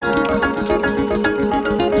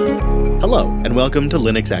Hello, and welcome to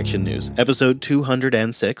Linux Action News, episode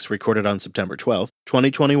 206, recorded on September 12th,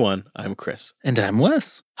 2021. I'm Chris. And I'm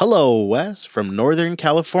Wes. Hello, Wes, from Northern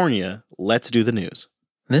California. Let's do the news.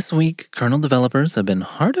 This week, kernel developers have been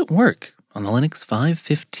hard at work on the Linux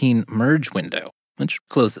 5.15 merge window, which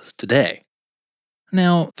closes today.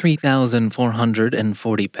 Now,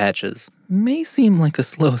 3,440 patches may seem like a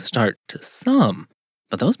slow start to some,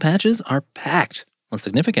 but those patches are packed with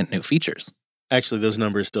significant new features. Actually, those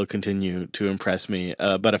numbers still continue to impress me,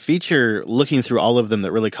 but a feature looking through all of them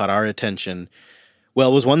that really caught our attention,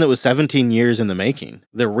 well, was one that was 17 years in the making.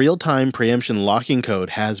 The real-time preemption locking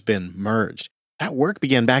code has been merged. That work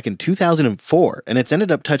began back in 2004, and it's ended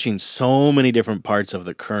up touching so many different parts of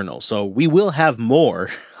the kernel, so we will have more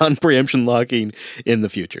on preemption locking in the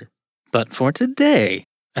future. But for today,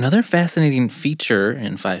 another fascinating feature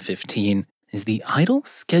in 5.15 is the idle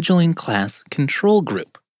scheduling class control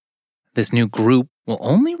group. This new group will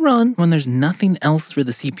only run when there's nothing else for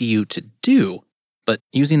the CPU to do, but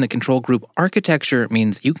using the control group architecture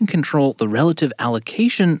means you can control the relative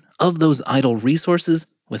allocation of those idle resources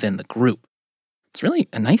within the group. It's really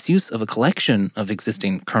a nice use of a collection of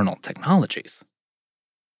existing kernel technologies.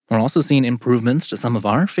 We're also seeing improvements to some of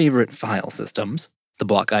our favorite file systems, the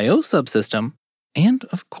block I/O subsystem, and,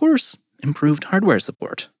 of course, improved hardware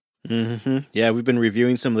support. Yeah, we've been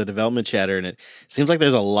reviewing some of the development chatter, and it seems like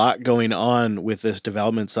there's a lot going on with this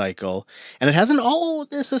development cycle, and it hasn't all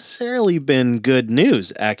necessarily been good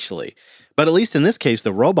news, actually. But at least in this case,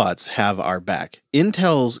 the robots have our back.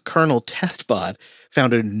 Intel's kernel testbot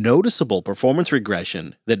found a noticeable performance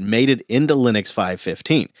regression that made it into Linux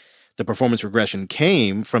 5.15. The performance regression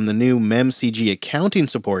came from the new memcg accounting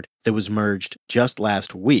support that was merged just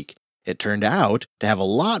last week. It turned out to have a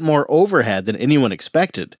lot more overhead than anyone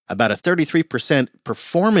expected, about a 33%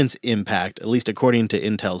 performance impact, at least according to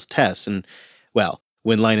Intel's tests. And, well,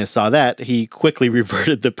 when Linus saw that, he quickly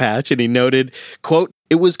reverted the patch and he noted, quote,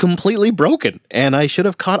 "It was completely broken, and I should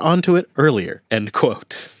have caught onto it earlier," end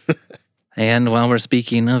quote. And while we're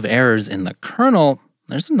speaking of errors in the kernel,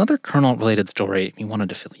 there's another kernel-related story we wanted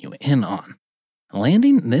to fill you in on.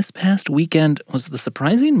 Landing this past weekend was the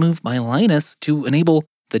surprising move by Linus to enable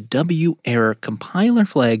the W-error compiler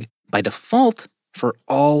flag by default for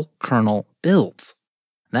all kernel builds.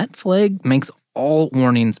 That flag makes all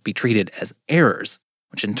warnings be treated as errors,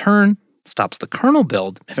 which in turn stops the kernel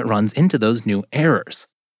build if it runs into those new errors.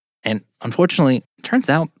 And unfortunately, it turns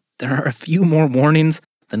out there are a few more warnings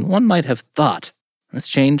than one might have thought. This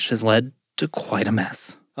change has led to quite a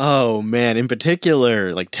mess. Oh man, in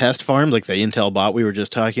particular, like test farms, like the Intel bot we were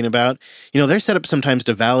just talking about, they're set up sometimes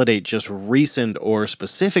to validate just recent or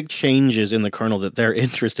specific changes in the kernel that they're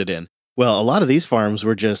interested in. Well, a lot of these farms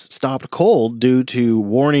were just stopped cold due to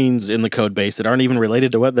warnings in the code base that aren't even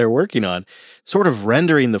related to what they're working on, sort of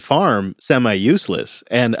rendering the farm semi-useless.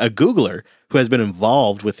 And a Googler who has been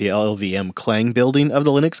involved with the LLVM Clang building of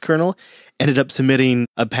the Linux kernel ended up submitting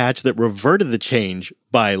a patch that reverted the change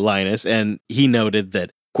by Linus, and he noted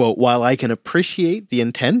that, quote, "While I can appreciate the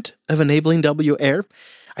intent of enabling W-error,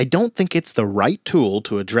 I don't think it's the right tool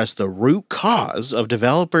to address the root cause of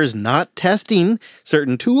developers not testing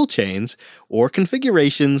certain tool chains or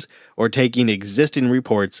configurations or taking existing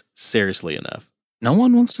reports seriously enough." No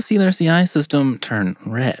one wants to see their CI system turn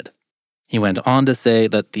red. He went on to say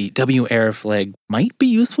that the W-error flag might be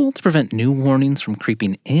useful to prevent new warnings from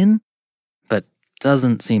creeping in, but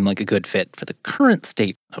doesn't seem like a good fit for the current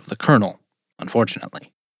state of the kernel,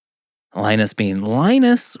 unfortunately. Linus being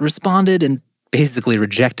Linus responded and basically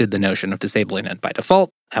rejected the notion of disabling it by default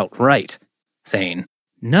outright, saying,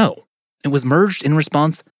 "No, it was merged in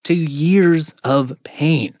response to years of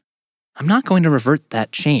pain. I'm not going to revert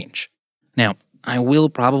that change. Now, I will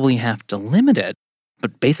probably have to limit it,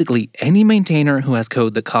 but basically any maintainer who has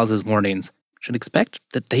code that causes warnings should expect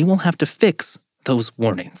that they will have to fix those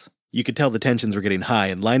warnings." You could tell the tensions were getting high,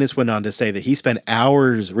 and Linus went on to say that he spent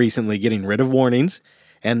hours recently getting rid of warnings,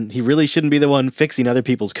 and he really shouldn't be the one fixing other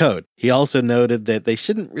people's code. He also noted that they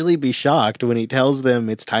shouldn't really be shocked when he tells them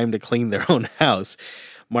it's time to clean their own house.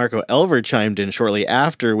 Marco Elver chimed in shortly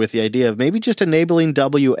after with the idea of maybe just enabling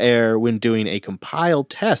W-error when doing a compile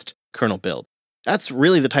test kernel build. That's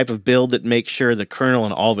really the type of build that makes sure the kernel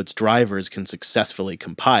and all of its drivers can successfully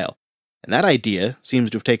compile. And that idea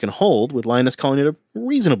seems to have taken hold, with Linus calling it a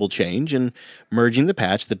reasonable change and merging the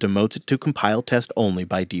patch that demotes it to compile test only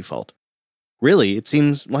by default. Really, it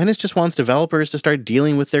seems Linus just wants developers to start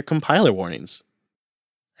dealing with their compiler warnings.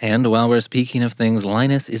 And while we're speaking of things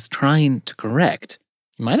Linus is trying to correct,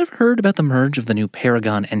 you might have heard about the merge of the new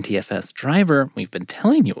Paragon NTFS driver we've been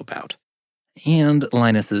telling you about, and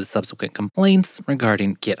Linus's subsequent complaints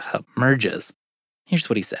regarding GitHub merges. Here's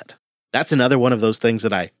what he said. That's another one of those things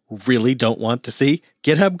that I really don't want to see.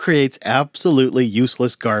 GitHub creates absolutely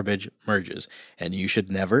useless garbage merges, and you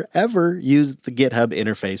should never, ever use the GitHub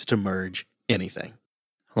interface to merge anything.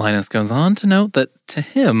 Linus goes on to note that, to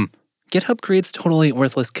him, GitHub creates totally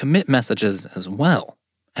worthless commit messages as well,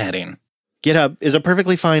 adding, GitHub is a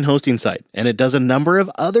perfectly fine hosting site, and it does a number of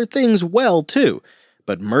other things well, too.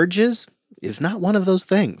 But merges is not one of those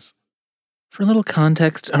things. For a little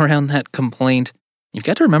context around that complaint, you've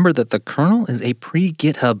got to remember that the kernel is a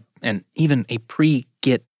pre-GitHub and even a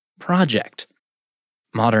pre-Git project.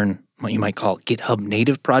 Modern, what you might call GitHub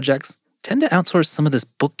native projects, tend to outsource some of this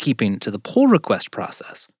bookkeeping to the pull request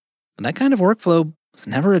process. And that kind of workflow was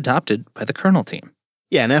never adopted by the kernel team.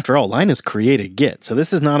 Yeah, and after all, Linus created Git, so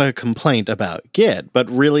this is not a complaint about Git, but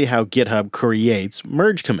really how GitHub creates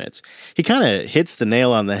merge commits. He kind of hits the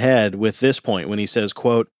nail on the head with this point when he says,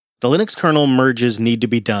 quote, "The Linux kernel merges need to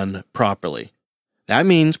be done properly. That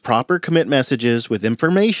means proper commit messages with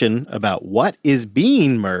information about what is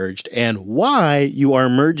being merged and why you are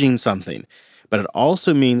merging something. But it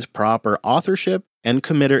also means proper authorship and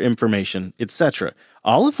committer information, etc.,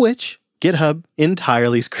 all of which GitHub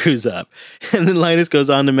entirely screws up." And then Linus goes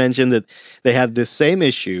on to mention that they had this same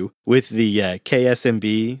issue with the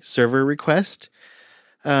KSMB server request,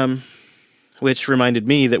 which reminded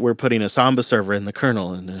me that we're putting a Samba server in the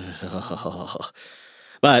kernel.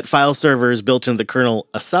 But file servers built into the kernel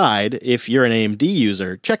aside, if you're an AMD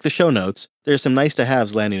user, check the show notes. There's some nice to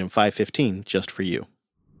haves landing in 5.15 just for you.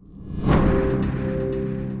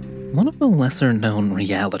 One of the lesser-known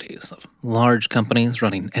realities of large companies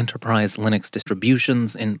running enterprise Linux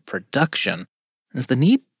distributions in production is the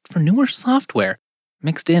need for newer software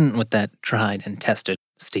mixed in with that tried and tested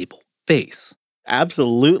stable base.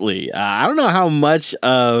 Absolutely. I don't know how much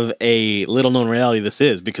of a little-known reality this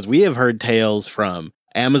is, because we have heard tales from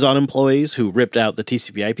Amazon employees who ripped out the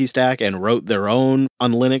TCP/IP stack and wrote their own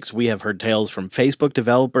on Linux. We have heard tales from Facebook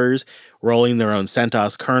developers rolling their own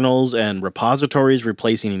CentOS kernels and repositories,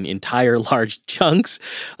 replacing entire large chunks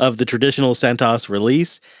of the traditional CentOS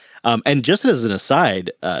release. And just as an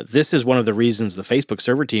aside, this is one of the reasons the Facebook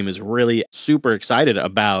server team is really super excited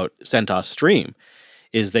about CentOS Stream,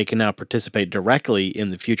 is they can now participate directly in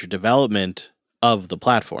the future development of the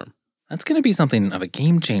platform. That's going to be something of a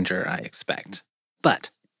game changer, I expect.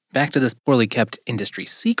 But back to this poorly kept industry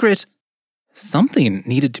secret, something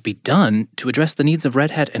needed to be done to address the needs of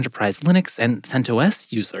Red Hat Enterprise Linux and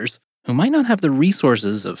CentOS users who might not have the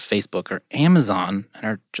resources of Facebook or Amazon and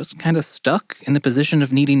are just kind of stuck in the position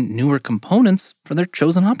of needing newer components for their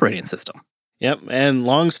chosen operating system. Yep, and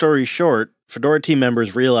long story short, Fedora team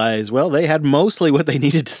members realized, well, they had mostly what they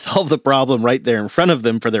needed to solve the problem right there in front of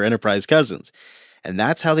them for their enterprise cousins. And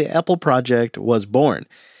that's how the EPEL project was born.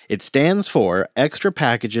 It stands for Extra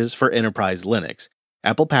Packages for Enterprise Linux.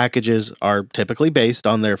 EPEL packages are typically based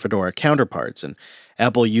on their Fedora counterparts, and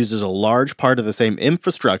EPEL uses a large part of the same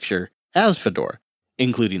infrastructure as Fedora,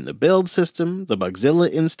 including the build system, the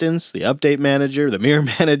Bugzilla instance, the update manager, the mirror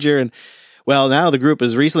manager, and well, now the group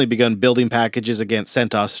has recently begun building packages against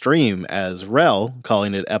CentOS Stream as RHEL,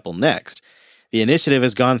 calling it EPEL Next. The initiative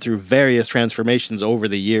has gone through various transformations over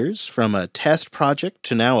the years, from a test project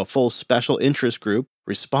to now a full special interest group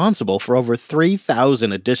responsible for over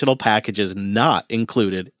 3,000 additional packages not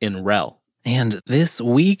included in RHEL. And this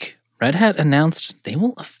week, Red Hat announced they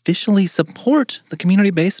will officially support the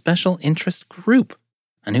community-based special interest group.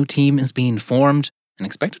 A new team is being formed and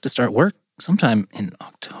expected to start work sometime in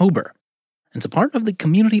October. It's a part of the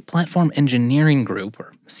Community Platform Engineering Group,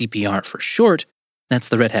 or CPR for short. That's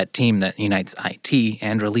the Red Hat team that unites IT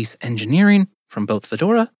and release engineering from both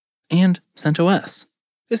Fedora and CentOS.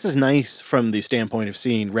 This is nice from the standpoint of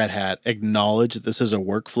seeing Red Hat acknowledge that this is a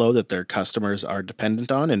workflow that their customers are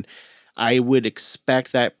dependent on, and I would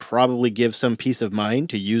expect that probably gives some peace of mind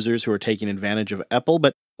to users who are taking advantage of EPEL,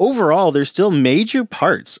 but overall, there's still major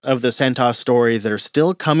parts of the CentOS story that are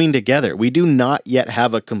still coming together. We do not yet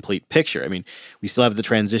have a complete picture. I mean, we still have the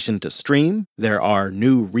transition to Stream, there are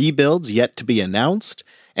new rebuilds yet to be announced,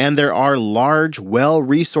 and there are large,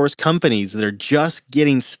 well-resourced companies that are just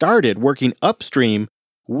getting started working upstream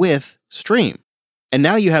with Stream. And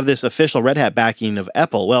now you have this official Red Hat backing of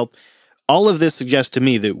EPEL. Well, all of this suggests to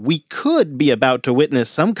me that we could be about to witness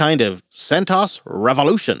some kind of CentOS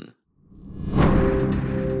revolution.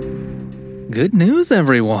 Good news,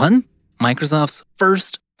 everyone! Microsoft's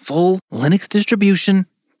first full Linux distribution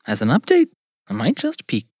has an update that might just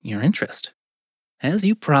pique your interest. As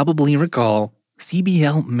you probably recall,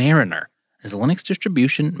 CBL Mariner is a Linux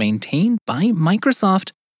distribution maintained by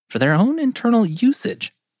Microsoft for their own internal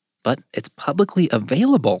usage, but it's publicly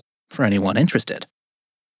available for anyone interested.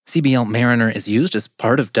 CBL Mariner is used as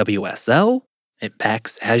part of WSL. It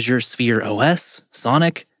backs Azure Sphere OS,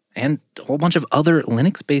 Sonic, and a whole bunch of other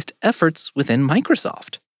Linux-based efforts within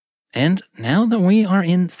Microsoft. And now that we are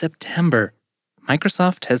in September,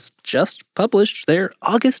 Microsoft has just published their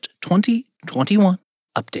August 2021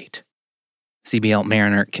 update. CBL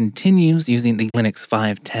Mariner continues using the Linux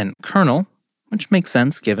 5.10 kernel, which makes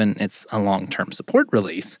sense given it's a long-term support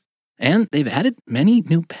release. And they've added many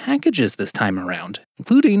new packages this time around,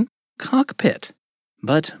 including Cockpit.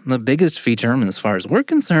 But the biggest feature, as far as we're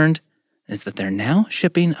concerned, is that they're now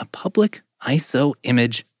shipping a public ISO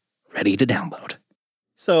image ready to download.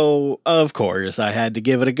 So, of course, I had to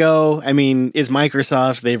give it a go. I mean, it's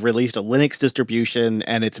Microsoft. They've released a Linux distribution,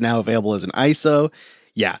 and it's now available as an ISO.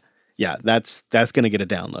 Yeah, that's going to get a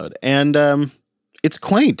download. And it's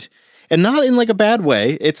quaint. And not in like a bad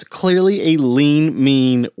way. It's clearly a lean,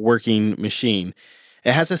 mean working machine.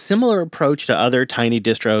 It has a similar approach to other tiny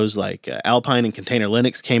distros like Alpine and Container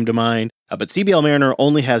Linux came to mind. But CBL Mariner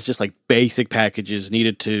only has just like basic packages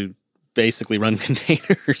needed to basically run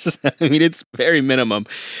containers. I mean, it's very minimum.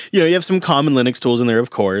 You have some common Linux tools in there, of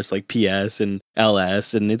course, like PS and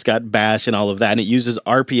LS, and it's got Bash and all of that. And it uses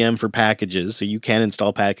RPM for packages, so you can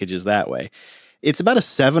install packages that way. It's about a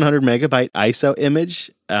 700 megabyte ISO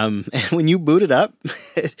image. And when you boot it up,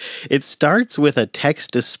 it starts with a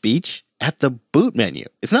text-to-speech at the boot menu.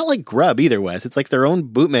 It's not like Grub either, Wes. It's like their own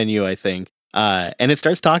boot menu, I think. And it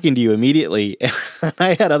starts talking to you immediately.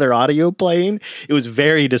 I had other audio playing. It was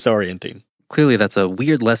very disorienting. Clearly, that's a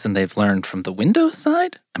weird lesson they've learned from the Windows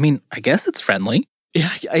side. I mean, I guess it's friendly.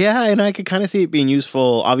 Yeah, and I could kind of see it being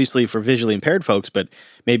useful, obviously, for visually impaired folks, but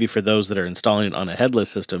maybe for those that are installing it on a headless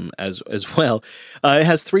system as well. It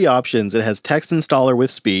has 3 options. It has text installer with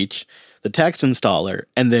speech, the text installer,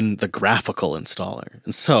 and then the graphical installer.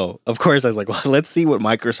 And so, of course, I was like, well, let's see what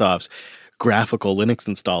Microsoft's graphical Linux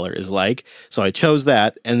installer is like. So I chose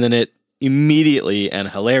that, and then it immediately and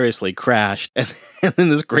hilariously crashed, and then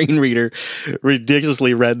the screen reader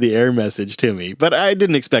ridiculously read the error message to me. But I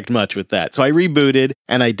didn't expect much with that. So I rebooted,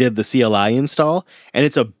 and I did the CLI install, and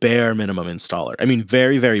it's a bare minimum installer. I mean,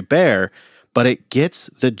 very, very bare, but it gets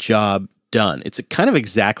the job done. It's kind of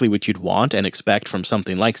exactly what you'd want and expect from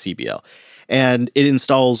something like CBL. And it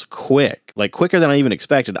installs quick, like quicker than I even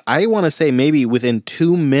expected. I want to say maybe within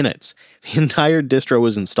 2 minutes, the entire distro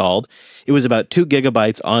was installed. It was about 2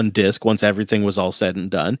 gigabytes on disk once everything was all said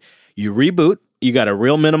and done. You reboot, you got a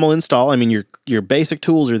real minimal install. I mean, your basic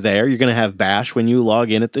tools are there. You're going to have Bash when you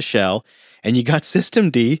log in at the shell. And you got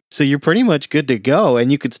systemd, so you're pretty much good to go.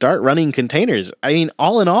 And you could start running containers. I mean,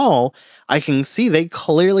 all in all, I can see they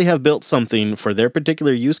clearly have built something for their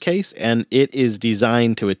particular use case, and it is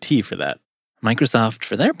designed to a T for that. Microsoft,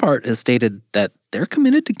 for their part, has stated that they're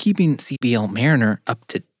committed to keeping CBL Mariner up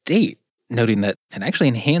to date, noting that it actually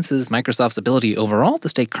enhances Microsoft's ability overall to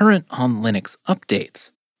stay current on Linux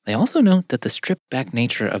updates. They also note that the stripped-back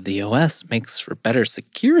nature of the OS makes for better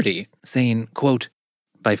security, saying, quote,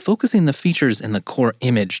 by focusing the features in the core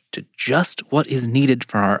image to just what is needed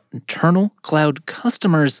for our internal cloud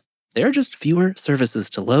customers, there are just fewer services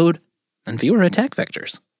to load and fewer attack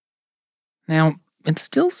vectors. Now, it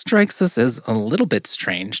still strikes us as a little bit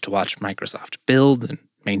strange to watch Microsoft build and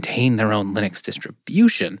maintain their own Linux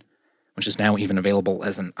distribution, which is now even available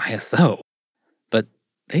as an ISO. But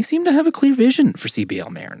they seem to have a clear vision for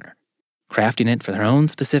CBL Mariner, crafting it for their own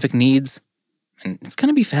specific needs, and it's going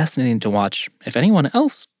to be fascinating to watch if anyone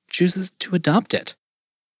else chooses to adopt it.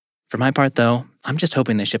 For my part, though, I'm just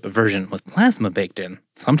hoping they ship a version with Plasma baked in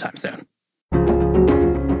sometime soon.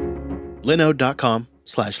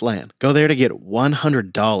 Linode.com/LAN. Go there to get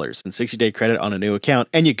 $100 in 60-day credit on a new account,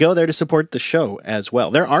 and you go there to support the show as well.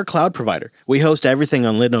 They're our cloud provider. We host everything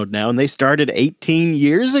on Linode now, and they started 18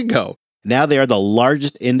 years ago. Now they are the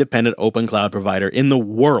largest independent open cloud provider in the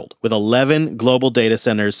world, with 11 global data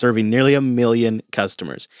centers serving nearly 1 million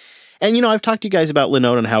customers. And I've talked to you guys about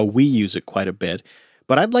Linode and how we use it quite a bit,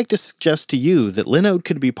 but I'd like to suggest to you that Linode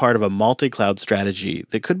could be part of a multi-cloud strategy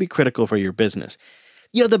that could be critical for your business.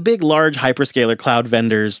 The big, large hyperscaler cloud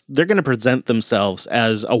vendors, they're going to present themselves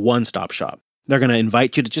as a one-stop shop. They're going to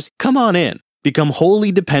invite you to just come on in, become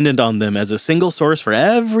wholly dependent on them as a single source for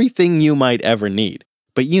everything you might ever need.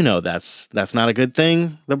 But that's not a good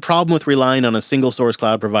thing. The problem with relying on a single source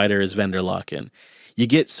cloud provider is vendor lock-in. You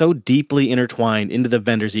get so deeply intertwined into the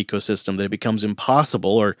vendor's ecosystem that it becomes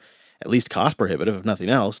impossible, or at least cost prohibitive if nothing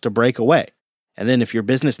else, to break away. And then if your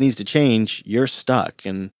business needs to change, you're stuck.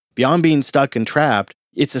 And beyond being stuck and trapped,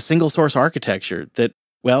 it's a single source architecture that,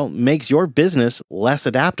 makes your business less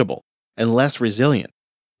adaptable and less resilient.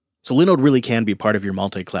 So Linode really can be part of your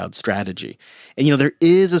multi-cloud strategy. And there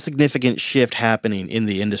is a significant shift happening in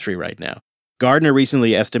the industry right now. Gartner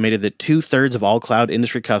recently estimated that 2/3 of all cloud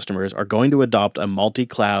industry customers are going to adopt a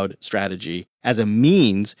multi-cloud strategy as a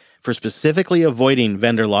means for specifically avoiding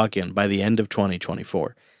vendor lock-in by the end of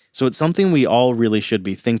 2024. So it's something we all really should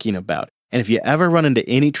be thinking about. And if you ever run into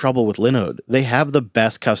any trouble with Linode, they have the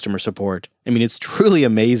best customer support. I mean, it's truly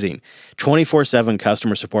amazing. 24/7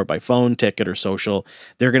 customer support by phone, ticket, or social.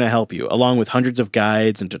 They're going to help you, along with hundreds of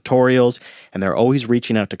guides and tutorials, and they're always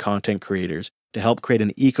reaching out to content creators to help create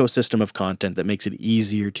an ecosystem of content that makes it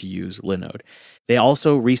easier to use Linode. They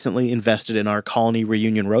also recently invested in our Colony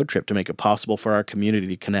Reunion road trip to make it possible for our community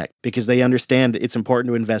to connect, because they understand it's important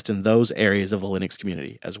to invest in those areas of the Linux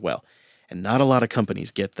community as well. And not a lot of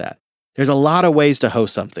companies get that. There's a lot of ways to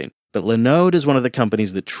host something, but Linode is one of the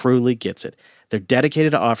companies that truly gets it. They're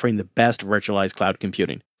dedicated to offering the best virtualized cloud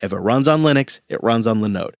computing. If it runs on Linux, it runs on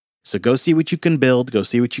Linode. So go see what you can build, go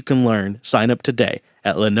see what you can learn. Sign up today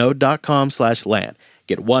at linode.com/LAN.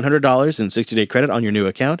 Get $100 in 60-day credit on your new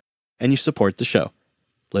account, and you support the show.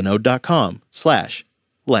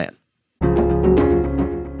 linode.com/LAN.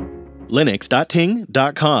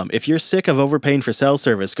 Linux.ting.com. If you're sick of overpaying for cell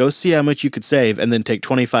service, go see how much you could save and then take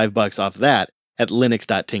 $25 off that at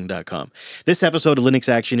linux.ting.com. This episode of Linux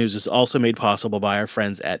Action News is also made possible by our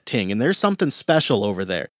friends at Ting, and there's something special over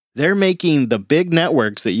there. They're making the big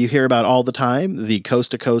networks that you hear about all the time, the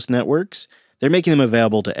coast-to-coast networks, they're making them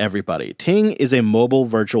available to everybody. Ting is a mobile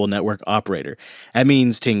virtual network operator. That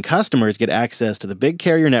means Ting customers get access to the big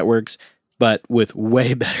carrier networks, but with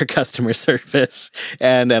way better customer service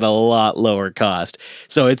and at a lot lower cost.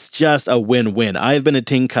 So it's just a win-win. I've been a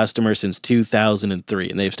Ting customer since 2003,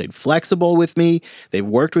 and they've stayed flexible with me. They've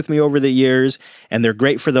worked with me over the years, and they're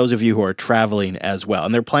great for those of you who are traveling as well.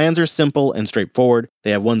 And their plans are simple and straightforward. They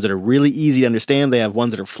have ones that are really easy to understand. They have ones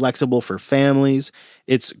that are flexible for families.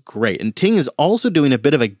 It's great. And Ting is also doing a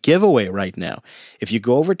bit of a giveaway right now. If you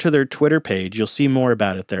go over to their Twitter page, you'll see more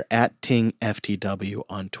about it. They're at TingFTW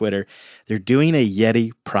on Twitter. They're doing a Yeti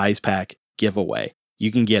prize pack giveaway.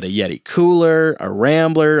 You can get a Yeti cooler, a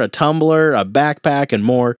Rambler, a tumbler, a backpack, and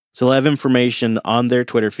more. So they'll have information on their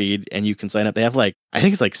Twitter feed, and you can sign up. They have I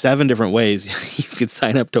think it's 7 different ways you can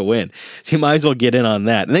sign up to win. So you might as well get in on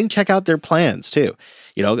that. And then check out their plans too.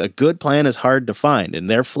 A good plan is hard to find, and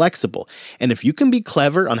they're flexible. And if you can be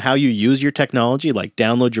clever on how you use your technology, like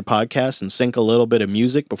download your podcast and sync a little bit of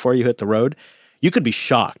music before you hit the road, you could be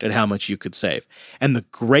shocked at how much you could save. And the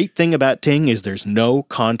great thing about Ting is there's no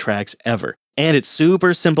contracts ever. And it's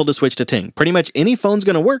super simple to switch to Ting. Pretty much any phone's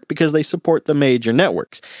going to work because they support the major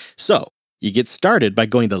networks. So you get started by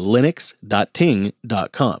going to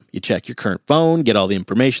linux.ting.com. You check your current phone, get all the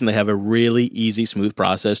information. They have a really easy, smooth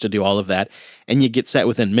process to do all of that, and you get set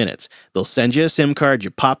within minutes. They'll send you a SIM card, you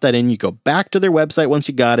pop that in, you go back to their website once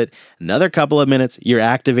you got it, another couple of minutes, you're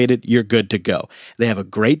activated, you're good to go. They have a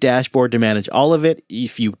great dashboard to manage all of it.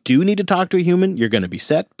 If you do need to talk to a human, you're going to be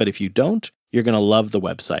set, but if you don't, you're going to love the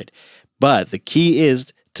website. But the key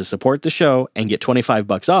is to support the show and get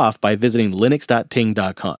 $25 off by visiting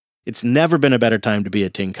linux.ting.com. It's never been a better time to be a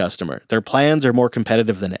Ting customer. Their plans are more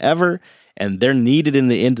competitive than ever, and they're needed in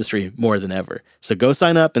the industry more than ever. So go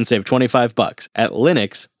sign up and save $25 at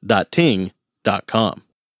linux.ting.com.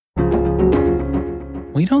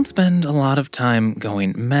 We don't spend a lot of time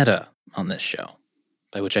going meta on this show,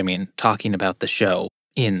 by which I mean talking about the show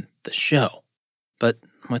in the show. But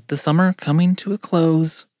with the summer coming to a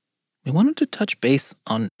close, we wanted to touch base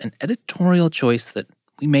on an editorial choice that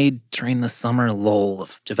we made during the summer lull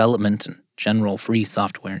of development and general free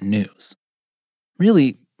software news.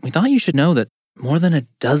 Really, we thought you should know that more than a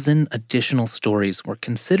dozen additional stories were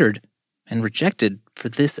considered and rejected for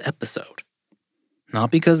this episode.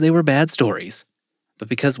 Not because they were bad stories, but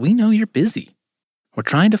because we know you're busy. We're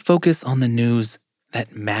trying to focus on the news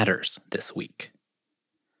that matters this week.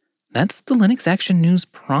 That's the Linux Action News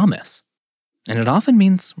promise. And it often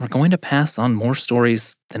means we're going to pass on more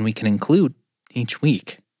stories than we can include each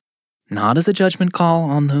week. Not as a judgment call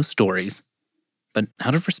on those stories, but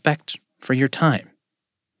out of respect for your time.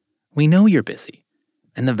 We know you're busy,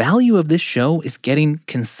 and the value of this show is getting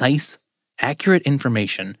concise, accurate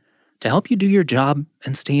information to help you do your job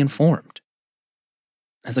and stay informed.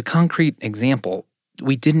 As a concrete example,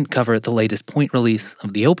 we didn't cover the latest point release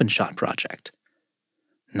of the OpenShot project.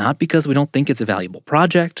 Not because we don't think it's a valuable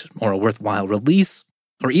project or a worthwhile release,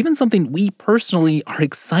 or even something we personally are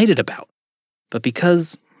excited about, but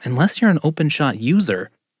because, unless you're an OpenShot user,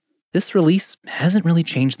 this release hasn't really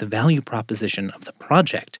changed the value proposition of the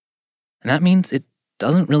project. And that means it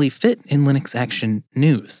doesn't really fit in Linux Action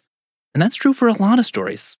News. And that's true for a lot of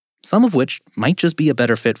stories, some of which might just be a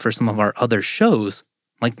better fit for some of our other shows,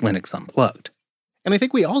 like Linux Unplugged. And I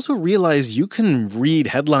think we also realize you can read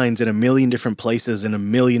headlines in a million different places in a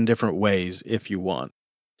million different ways if you want.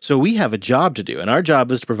 So we have a job to do, and our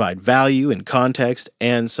job is to provide value and context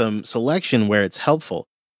and some selection where it's helpful.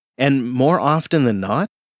 And more often than not,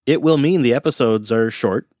 it will mean the episodes are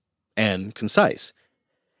short and concise.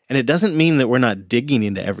 And it doesn't mean that we're not digging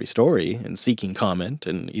into every story and seeking comment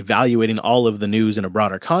and evaluating all of the news in a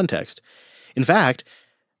broader context. In fact,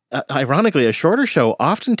 ironically, a shorter show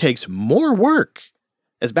often takes more work.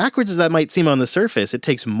 As backwards as that might seem on the surface, it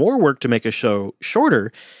takes more work to make a show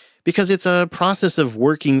shorter because it's a process of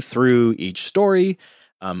working through each story,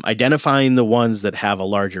 identifying the ones that have a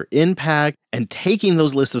larger impact, and taking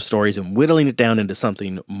those lists of stories and whittling it down into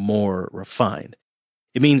something more refined.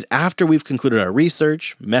 It means after we've concluded our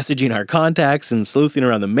research, messaging our contacts, and sleuthing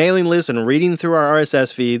around the mailing list and reading through our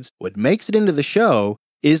RSS feeds, what makes it into the show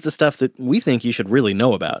is the stuff that we think you should really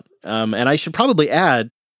know about. And I should probably add,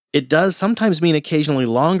 it does sometimes mean occasionally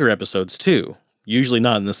longer episodes too. Usually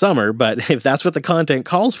not in the summer, but if that's what the content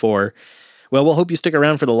calls for, well, we'll hope you stick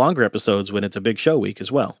around for the longer episodes when it's a big show week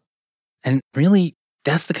as well. And really,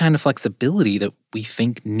 that's the kind of flexibility that we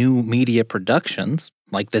think new media productions,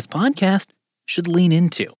 like this podcast, should lean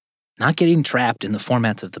into, not getting trapped in the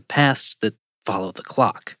formats of the past that follow the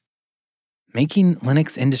clock. Making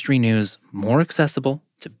Linux industry news more accessible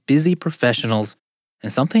to busy professionals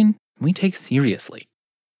is something we take seriously.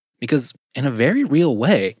 Because in a very real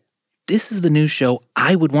way, this is the news show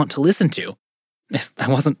I would want to listen to if I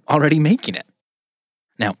wasn't already making it.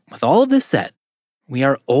 Now, with all of this said, we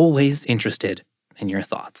are always interested in your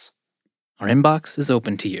thoughts. Our inbox is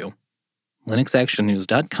open to you.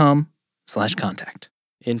 linuxactionnews.com/contact.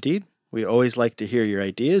 Indeed. We always like to hear your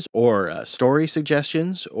ideas or story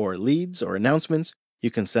suggestions or leads or announcements.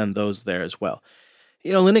 You can send those there as well.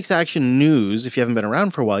 You know, Linux Action News, if you haven't been around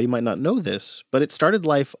for a while, you might not know this, but it started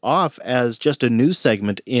life off as just a news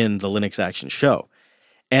segment in the Linux Action show.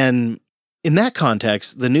 And in that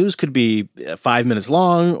context, the news could be 5 minutes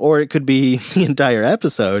long, or it could be the entire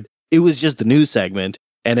episode. It was just the news segment,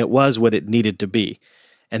 and it was what it needed to be.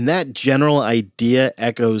 And that general idea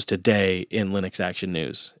echoes today in Linux Action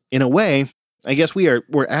News. In a way, I guess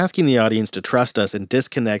we're asking the audience to trust us and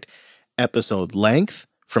disconnect episode length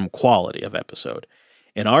from quality of episode.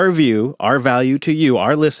 In our view, our value to you,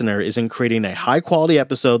 our listener, is in creating a high-quality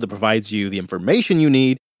episode that provides you the information you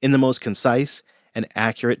need in the most concise and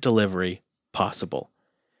accurate delivery possible.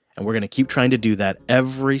 And we're going to keep trying to do that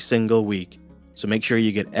every single week. So make sure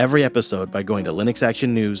you get every episode by going to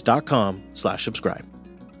linuxactionnews.com/subscribe.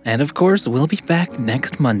 And of course, we'll be back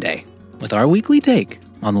next Monday with our weekly take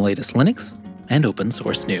on the latest Linux and open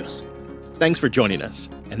source news. Thanks for joining us.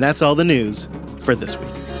 And that's all the news for this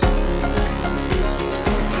week.